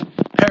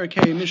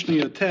Parak Hey Mishnah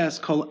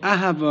Yotes Kol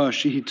Ahava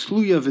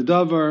Shehitluya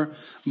V'Davar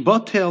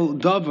Batel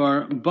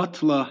Davar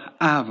Batla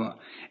Ahava.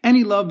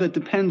 Any love that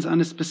depends on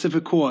a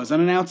specific cause,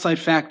 on an outside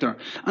factor,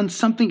 on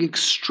something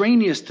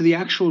extraneous to the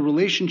actual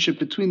relationship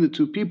between the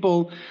two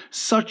people,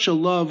 such a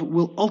love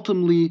will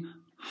ultimately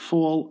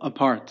fall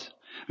apart.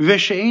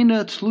 But any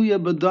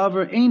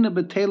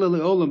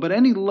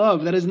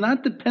love that is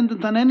not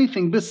dependent on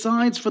anything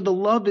besides for the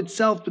love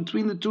itself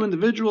between the two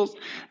individuals,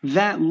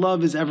 that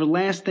love is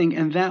everlasting,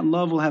 and that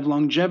love will have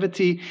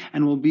longevity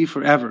and will be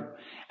forever.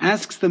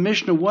 Asks the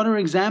Mishnah, what are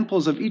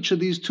examples of each of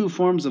these two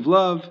forms of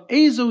love?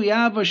 What's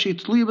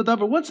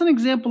an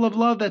example of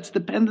love that's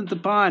dependent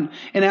upon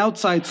an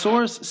outside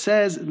source?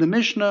 Says the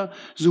Mishnah,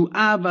 Zu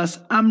avas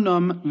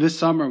Amnon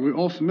v'Samar. We're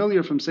all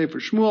familiar from Sefer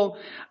Shmuel.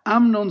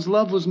 Amnon's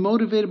love was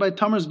motivated by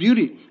Tamar's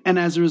beauty, and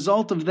as a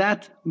result of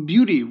that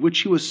beauty, which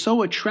he was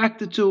so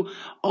attracted to,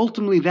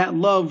 ultimately that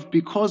love,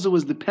 because it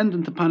was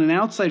dependent upon an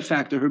outside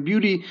factor, her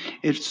beauty,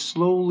 it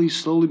slowly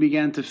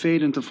began to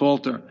fade and to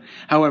falter.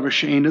 However,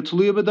 She'ena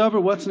Tluya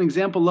B'Davar, what's an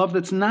example of love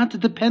that's not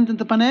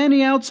dependent upon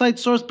any outside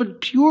source,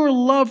 but pure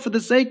love for the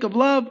sake of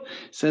love?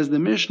 Says the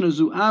Mishnah,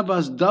 Zu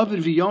Avas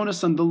David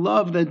v'Yonasan, the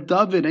love that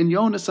David and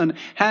Yonasan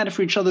had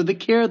for each other, the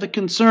care, the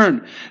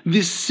concern,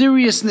 the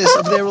seriousness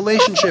of their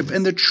relationship,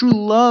 and the true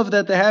love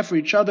that they have for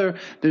each other.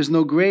 There's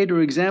no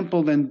greater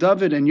example than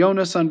David and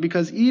Yonasan,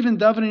 because even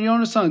David and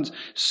Yonasan's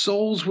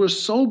souls were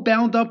so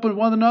bound up with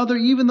one another,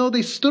 even though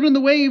they stood in the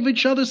way of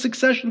each other's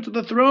succession to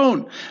the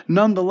throne.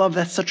 Nonetheless,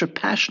 that's such a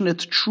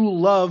passionate, true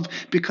love,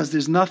 because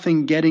there's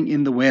nothing getting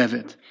in the way of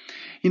it.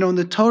 You know, in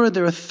the Torah,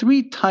 there are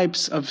three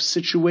types of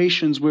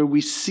situations where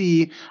we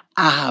see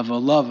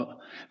ahava, love.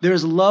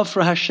 There's love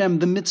for Hashem,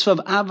 the mitzvah of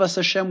Avas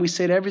Hashem. We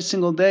say it every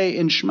single day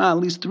in Shema, at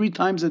least 3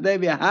 times a day.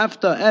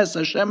 V'ahavta es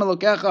Hashem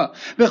Elokecha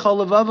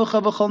v'chol levavecha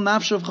v'chol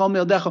nafshecha v'chol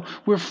me'odecha.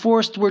 We're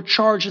forced, we're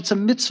charged. It's a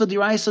mitzvah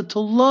d'oraisa to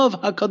love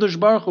HaKadosh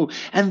Baruch Hu,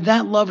 and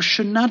that love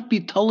should not be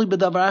totally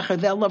b'davar acher.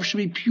 That love should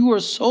be pure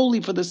solely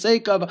for the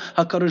sake of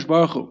HaKadosh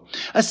Baruch Hu.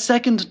 A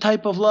second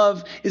type of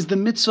love is the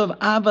mitzvah of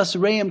Avas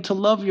Reim, to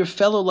love your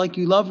fellow like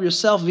you love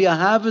yourself.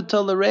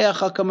 V'ahavta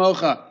l'reacha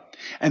kamocha.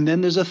 And then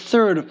there's a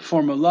third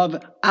form of love,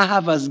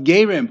 ahavas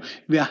gerim,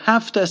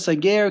 v'ahavta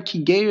sager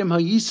ki gerim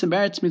hayisim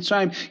eretz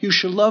Mitzrayim. You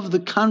should love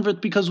the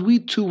convert because we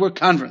too were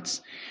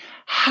converts.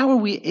 How are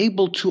we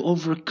able to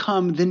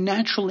overcome the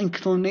natural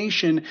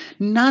inclination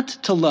not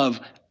to love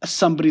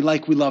somebody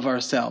like we love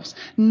ourselves,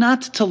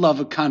 not to love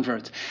a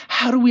convert?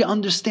 How do we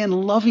understand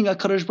loving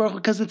HaKadosh Baruch Hu?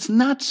 Because it's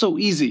not so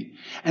easy.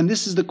 And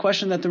this is the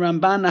question that the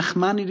Ramban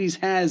Nachmanides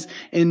has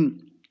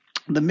in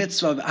the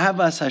mitzvah of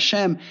Avas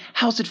Hashem.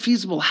 How is it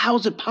feasible? How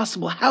is it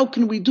possible? How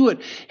can we do it?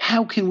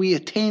 How can we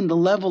attain the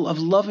level of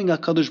loving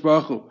HaKadosh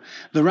Baruch Hu?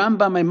 The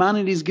Rambam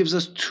Maimonides gives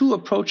us 2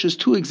 approaches,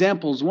 2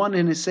 examples, one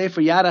in his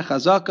Sefer Yad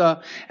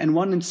HaChazaka and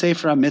one in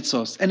Sefer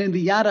HaMitzvos. And in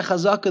the Yad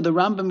HaChazaka, the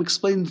Rambam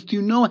explains, do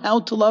you know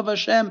how to love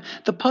Hashem?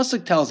 The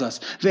Pasuk tells us,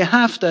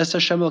 V'ahavta es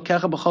Hashem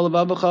Elokecha b'chol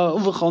levavecha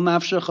u'v'chol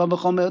nafshecha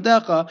v'chol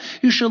me'odecha.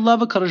 You should love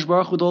HaKadosh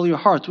Baruch Hu with all your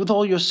heart, with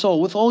all your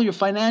soul, with all your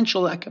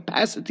financial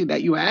capacity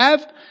that you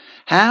have.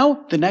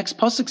 How? The next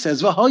pasuk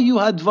says, if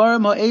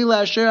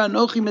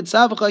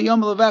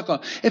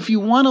you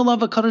want to love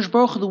HaKadosh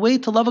Baruch Hu, the way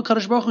to love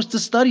HaKadosh Baruch Hu is to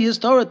study His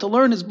Torah, to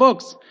learn His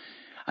books.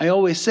 I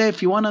always say,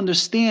 if you want to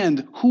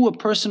understand who a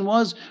person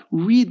was,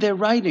 read their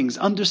writings.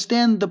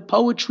 Understand the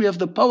poetry of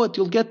the poet.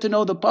 You'll get to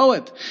know the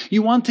poet.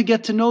 You want to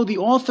get to know the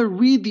author,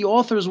 read the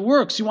author's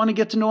works. You want to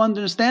get to know,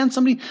 understand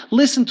somebody,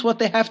 listen to what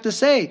they have to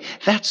say.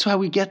 That's how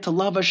we get to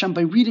love Hashem,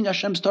 by reading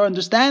Hashem's Torah,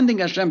 understanding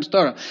Hashem's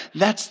Torah.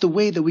 That's the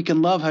way that we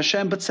can love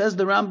Hashem. But says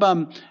the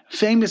Rambam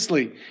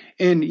famously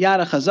in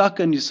Yad HaChazaka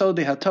and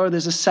Yesodei HaTorah,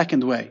 there's a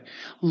second way.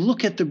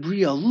 Look at the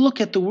Bria, look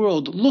at the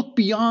world, look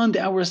beyond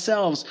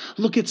ourselves,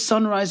 look at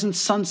sunrise and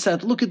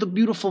sunset, look at the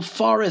beautiful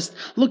forest,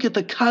 look at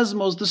the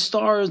cosmos, the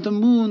stars, the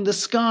moon, the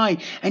sky,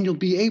 and you'll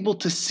be able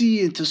to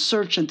see and to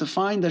search and to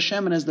find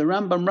Hashem. And as the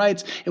Rambam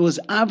writes, it was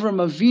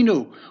Avram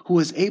Avinu who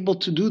was able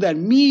to do that.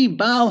 Mi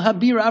Baal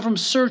Habir, Avram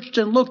searched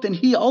and looked, and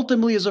he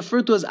ultimately is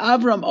referred to as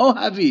Avram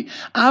Ohavi,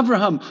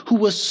 Avraham, who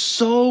was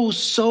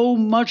so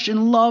much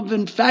in love,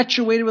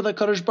 infatuated with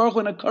HaKadosh Baruch Hu,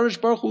 and HaKadosh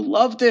Baruch Hu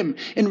loved him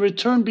in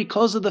return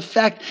because of the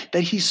fact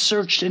that he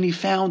searched and he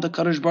found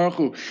HaKadosh Baruch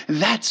Hu.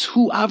 That's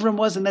who Avram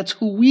was, and that's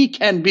who we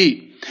can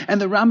be.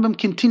 And the Rambam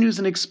continues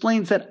and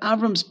explains that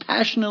Avram's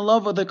passion and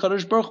love of the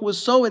HaKadosh Baruch Hu was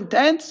so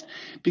intense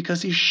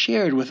because he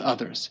shared with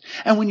others.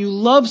 And when you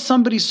love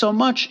somebody so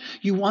much,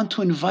 you want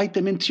to invite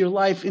them into your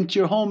life, into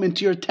your home,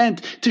 into your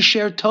tent, to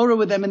share Torah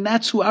with them. And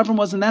that's who Avram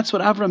was, and that's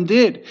what Avram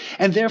did.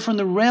 And therefore, in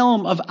the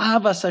realm of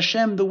Avas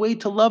Hashem, the way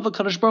to love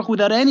HaKadosh Baruch Hu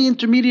without any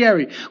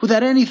intermediary,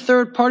 without any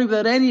third party,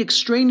 without any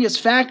extraneous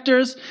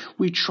factors,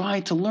 we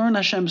try to learn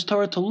Hashem's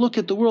Torah, to look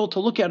at the world,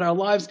 to look at our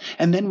lives,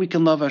 and then we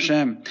can love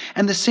Hashem.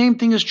 And the same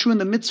thing is true in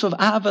the mitzvah of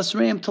Ahavas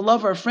Reim, to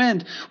love our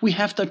friend, we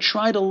have to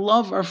try to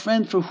love our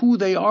friend for who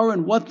they are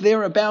and what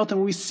they're about.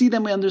 And when we see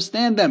them, we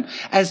understand them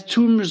as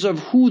terms of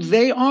who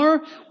they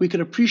are, we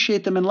could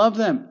appreciate them and love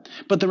them.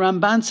 But the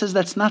Ramban says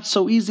that's not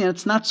so easy and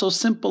it's not so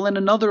simple. And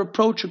another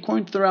approach,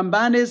 according to the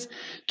Ramban, is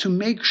to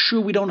make sure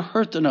we don't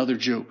hurt another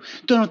Jew,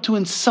 to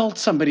insult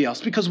somebody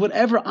else. Because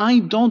whatever I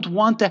don't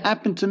want to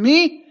happen to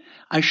me,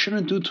 I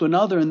shouldn't do to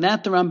another. And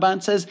that, the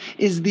Ramban says,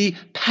 is the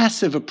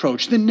passive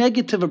approach, the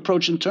negative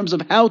approach in terms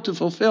of how to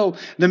fulfill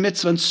the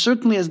mitzvah. And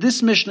certainly, as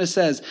this Mishnah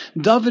says,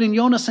 David and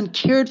Yonasan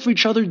cared for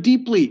each other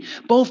deeply,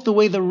 both the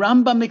way the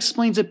Rambam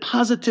explains it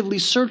positively,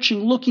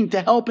 searching, looking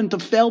to help and to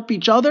help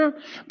each other,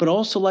 but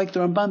also like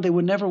the Ramban, they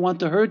would never want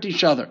to hurt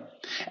each other.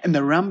 And the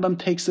Rambam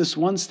takes this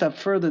one step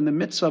further in the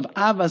mitzvah of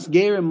Avas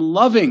Gerim,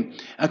 loving.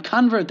 A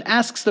convert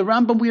asks the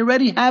Rambam, we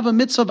already have a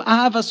mitzvah of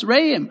Avas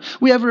Reim.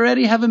 We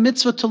already have a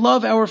mitzvah to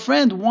love our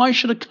friend. Why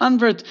should a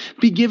convert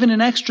be given an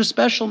extra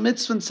special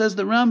mitzvah? And says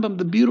the Rambam,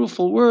 the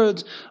beautiful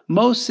words,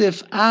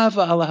 Mosif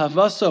Ava ala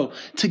Havaso,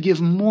 to give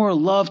more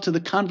love to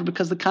the convert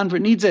because the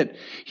convert needs it.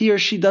 He or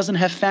she doesn't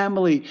have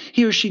family.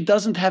 He or she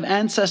doesn't have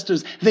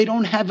ancestors. They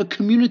don't have a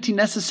community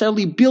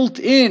necessarily built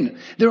in,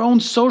 their own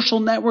social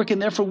network, and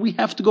therefore we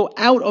have to go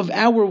out of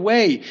our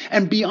way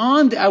and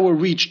beyond our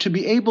reach to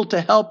be able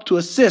to help, to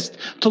assist,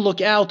 to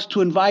look out,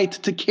 to invite,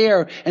 to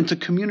care, and to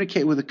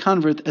communicate with a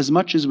convert as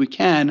much as we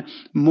can,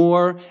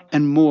 more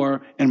and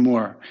more and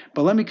more.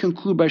 But let me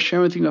conclude by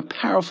sharing with you a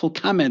powerful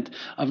comment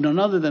of none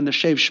other than the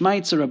Shev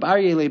Shmaitzer, Rabbi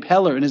Aryeh Leib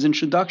Heller, in his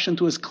introduction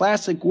to his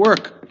classic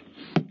work,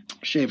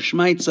 Shev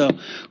Shmaitzer,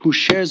 who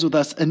shares with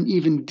us an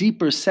even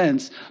deeper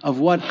sense of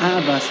what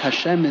Avas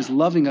Hashem is,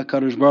 loving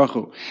HaKadosh Baruch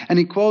Hu. And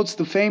he quotes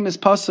the famous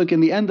pasuk in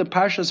the end of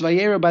Parshas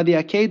Vayera by the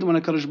Akedah,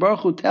 when HaKadosh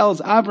Baruch Hu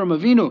tells Avram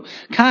Avinu,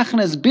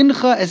 Kachnes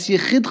bincha es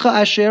yichidcha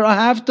asher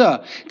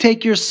ahavta.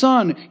 Take your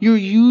son, your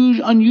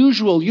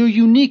unusual, your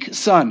unique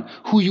son,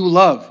 who you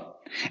love.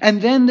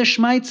 And then the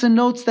Shmaitzer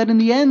notes that in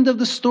the end of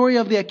the story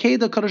of the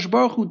Akedah, Kadosh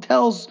Baruch Hu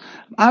tells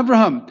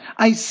Abraham,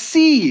 I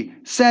see,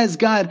 says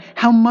God,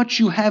 how much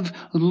you have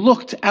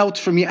looked out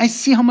for me. I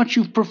see how much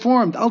you've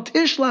performed. Al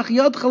tishlach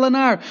yad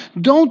chalanar.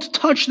 Don't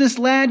touch this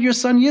lad, your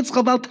son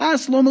Yitzchak. Al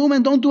tas lo me'um,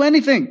 and don't do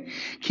anything.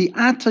 Ki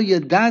ata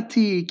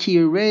yadati ki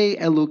yirei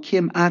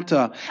elokim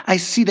ata. I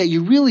see that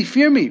you really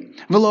fear me.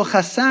 V'lo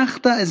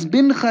chasachta es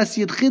bincha es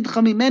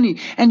yidchidcha mimeni.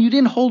 And you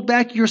didn't hold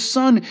back your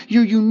son,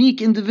 your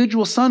unique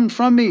individual son,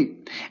 from me.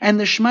 And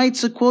the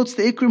Shmaitzer quotes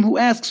the Ikrim, who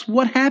asks,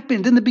 what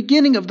happened? In the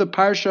beginning of the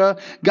Parsha,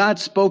 God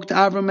spoke to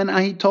Avram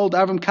and he told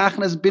Avram,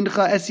 Kachnas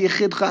bincha es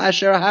yechidcha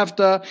asher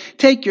hafta.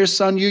 Take your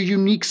son, your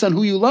unique son,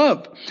 who you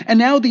love. And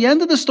now the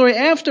end of the story,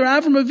 after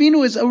Avram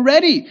Avinu is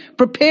already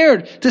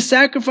prepared to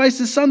sacrifice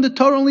his son, the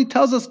Torah only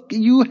tells us,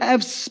 you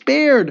have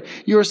spared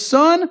your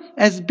son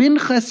as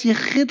bincha es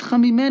yechidcha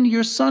mimeni,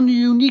 your son,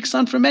 your unique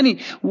son from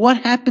many. What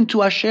happened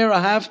to asher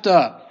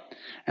hafta?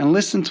 And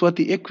listen to what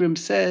the Ikrim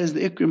says.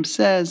 The Ikrim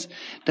says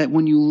that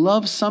when you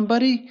love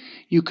somebody,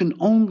 you can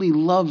only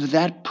love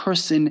that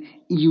person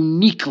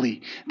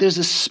uniquely. There's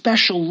a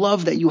special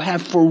love that you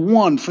have for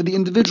the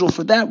individual,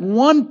 for that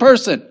one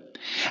person.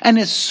 And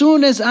as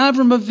soon as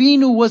Avram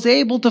Avinu was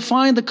able to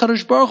find the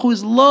Kadosh Baruch Hu,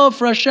 his love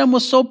for Hashem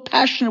was so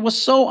passionate,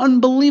 was so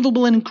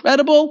unbelievable and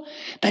incredible,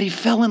 that he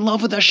fell in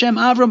love with Hashem,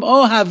 Avram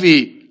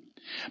Ohavi.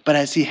 But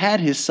as he had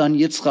his son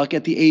Yitzchak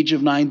at the age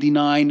of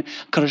 99,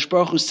 Kadosh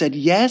Baruch Hu said,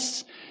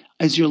 yes,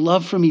 is your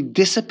love for me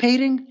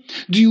dissipating?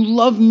 Do you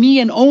love me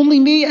and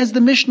only me, as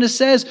the Mishnah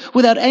says,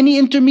 without any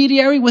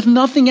intermediary, with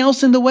nothing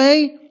else in the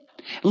way?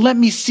 Let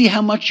me see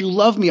how much you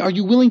love me. Are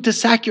you willing to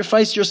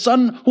sacrifice your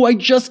son, who I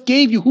just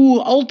gave you, who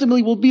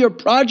ultimately will be your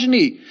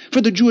progeny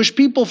for the Jewish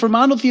people, for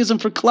monotheism,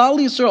 for Klal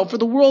Yisrael, for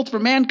the world, for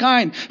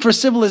mankind, for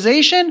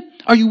civilization?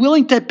 Are you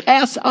willing to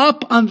pass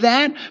up on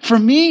that for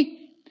me?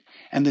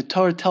 And the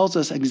Torah tells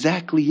us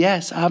exactly,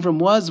 yes, Avram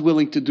was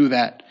willing to do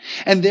that.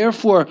 And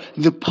therefore,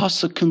 the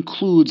pasuk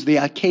concludes, the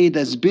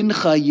Akedah,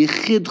 bincha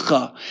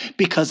yechidcha,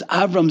 because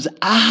Avram's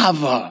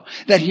ahava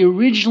that he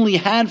originally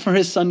had for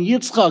his son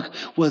Yitzchak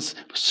was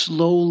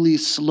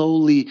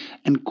slowly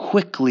and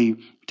quickly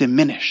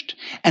diminished.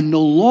 And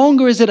no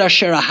longer is it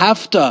asher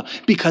ahavta,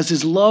 because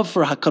his love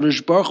for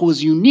HaKadosh Baruch Hu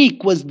was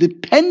unique, was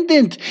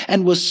dependent,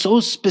 and was so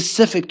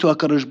specific to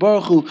HaKadosh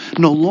Baruch Hu.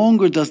 No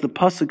longer does the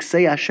pasuk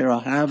say asher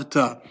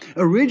ahavta.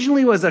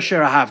 Originally it was asher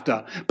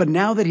ahavta, but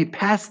now that he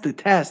passed the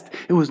test,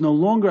 it was no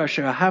longer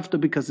asher ahavta,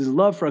 because his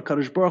love for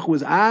HaKadosh Baruch Hu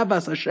was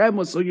avas Hashem,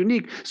 was so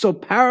unique, so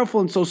powerful,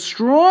 and so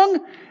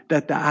strong,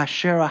 that the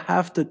Asher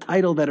Ahavta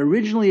title that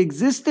originally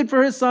existed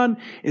for his son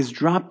is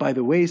dropped by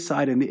the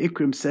wayside. And the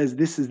Ikrim says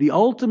this is the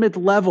ultimate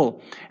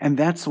level. And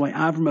that's why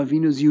Avram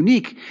Avinu is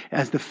unique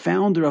as the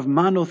founder of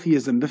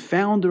monotheism, the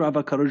founder of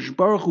HaKadosh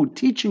Baruch Hu,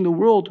 teaching the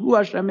world who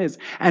Hashem is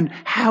and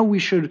how we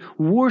should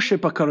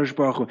worship HaKadosh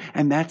Baruch Hu.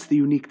 And that's the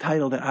unique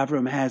title that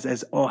Avram has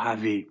as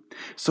Ohavi.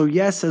 So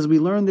yes, as we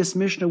learn this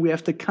Mishnah, we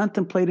have to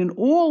contemplate in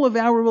all of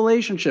our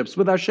relationships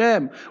with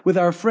Hashem, with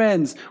our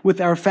friends,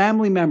 with our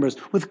family members,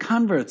 with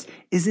converts.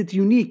 Is it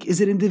unique? Is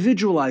it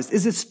individualized?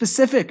 Is it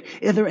specific?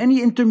 Are there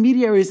any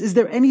intermediaries? Is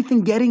there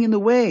anything getting in the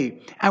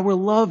way? Our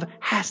love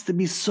has to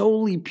be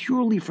solely,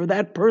 purely for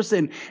that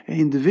person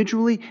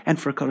individually and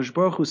for Kadosh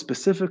Baruch Hu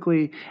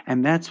specifically.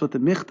 And that's what the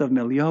Michtav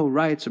Meliyahu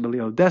writes, or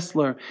Meliyahu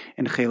Dessler,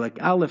 in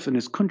Chelek Aleph in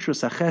his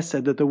Kuntras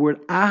HaChesed, that the word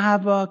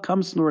ahava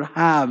comes from the word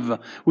have,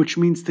 which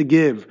means to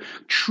give.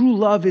 True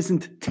love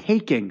isn't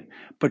taking,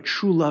 but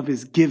true love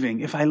is giving.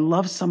 If I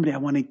love somebody, I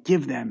want to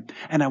give them,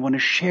 and I want to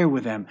share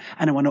with them,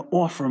 and I want to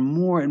offer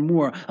more and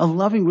more. A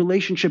loving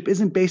relationship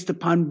isn't based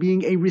upon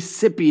being a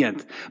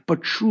recipient,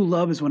 but true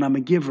love is when I'm a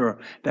giver.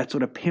 That's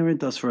what a parent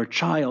does for a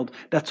child.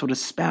 That's what a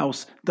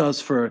spouse does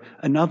for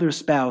another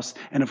spouse.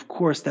 And of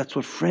course, that's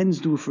what friends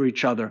do for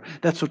each other.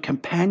 That's what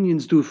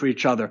companions do for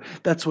each other.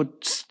 That's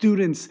what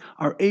students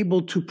are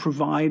able to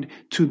provide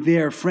to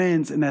their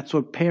friends, and that's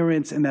what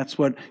parents and that's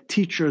what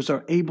teachers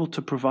are able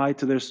to provide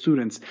to their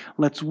students.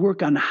 Let's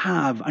work on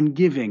on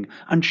giving,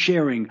 on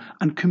sharing,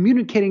 on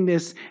communicating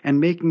this, and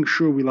making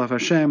sure we love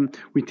Hashem,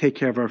 we take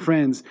care of our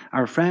friends,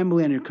 our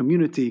family, and our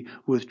community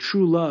with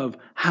true love,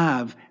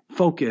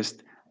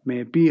 focused. May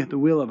it be the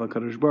will of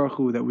HaKadosh Baruch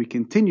Hu that we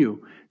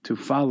continue to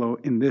follow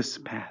in this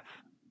path.